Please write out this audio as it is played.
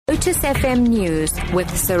Lotus FM News with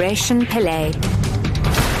SARESHEN PILLAY.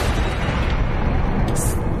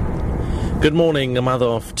 Good morning. A mother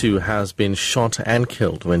of two has been shot and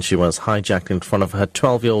killed when she was hijacked in front of her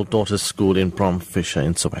 12-year-old daughter's school in Bram Fischer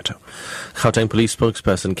in Soweto. Gauteng police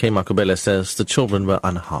spokesperson K. Makubele says the children were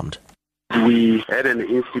unharmed. We had an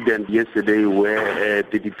incident yesterday where a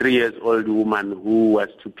 33-year-old woman who was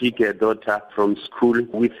to pick her daughter from school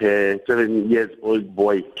with her 7-year-old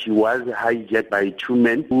boy. She was hijacked by two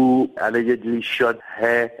men who allegedly shot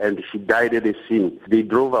her and she died at the scene. They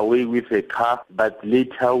drove away with a car, but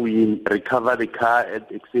later we recovered the car at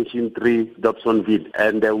Extension 3, Dobsonville,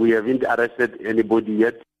 and we haven't arrested anybody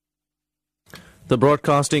yet. The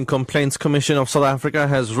Broadcasting Complaints Commission of South Africa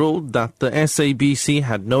has ruled that the SABC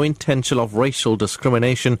had no intention of racial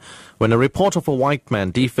discrimination when a report of a white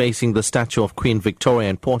man defacing the statue of Queen Victoria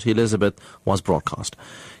in Port Elizabeth was broadcast.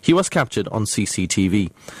 He was captured on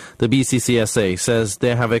CCTV. The BCCSA says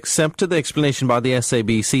they have accepted the explanation by the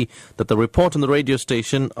SABC that the report on the radio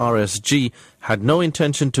station RSG had no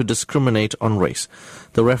intention to discriminate on race.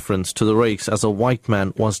 The reference to the race as a white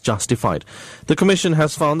man was justified. The Commission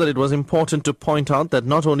has found that it was important to point out that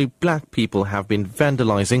not only black people have been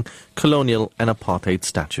vandalizing colonial and apartheid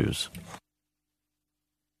statues.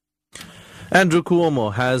 Andrew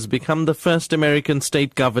Cuomo has become the first American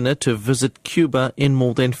state governor to visit Cuba in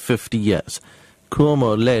more than 50 years.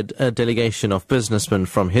 Cuomo led a delegation of businessmen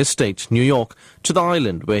from his state, New York, to the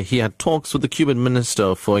island where he had talks with the Cuban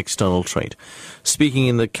Minister for External Trade. Speaking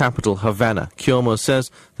in the capital, Havana, Cuomo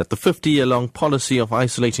says that the 50-year-long policy of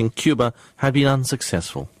isolating Cuba had been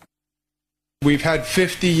unsuccessful. We've had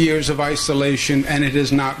 50 years of isolation and it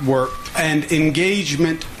has not worked. And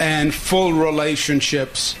engagement and full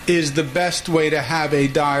relationships is the best way to have a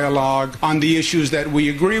dialogue on the issues that we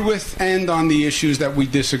agree with and on the issues that we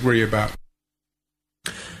disagree about.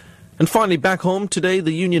 And finally, back home today,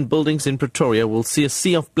 the Union buildings in Pretoria will see a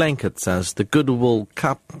sea of blankets as the Goodwill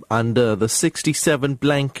Cup under the 67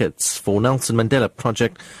 Blankets for Nelson Mandela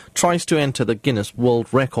project tries to enter the Guinness World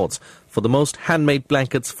Records for the most handmade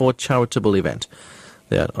blankets for a charitable event.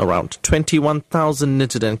 There are around 21,000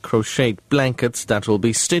 knitted and crocheted blankets that will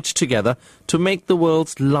be stitched together to make the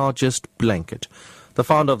world's largest blanket. The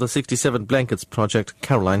founder of the 67 Blankets project,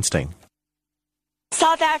 Caroline Stein.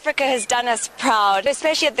 South Africa has done us proud,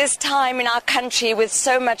 especially at this time in our country with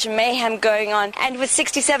so much mayhem going on. And with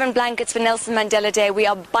 67 blankets for Nelson Mandela Day, we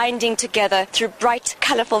are binding together through bright,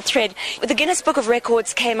 colourful thread. The Guinness Book of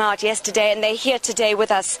Records came out yesterday and they're here today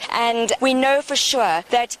with us. And we know for sure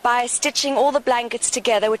that by stitching all the blankets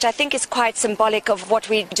together, which I think is quite symbolic of what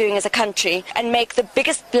we're doing as a country, and make the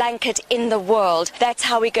biggest blanket in the world, that's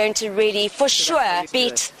how we're going to really, for sure,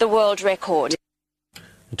 beat the world record.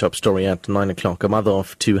 Top story at 9 o'clock. A mother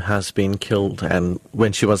of two has been killed and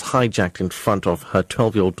when she was hijacked in front of her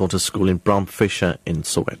 12-year-old daughter's school in Bram Fischer in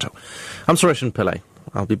Soweto. I'm SARESHEN PILLAY.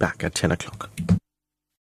 I'll be back at 10 o'clock.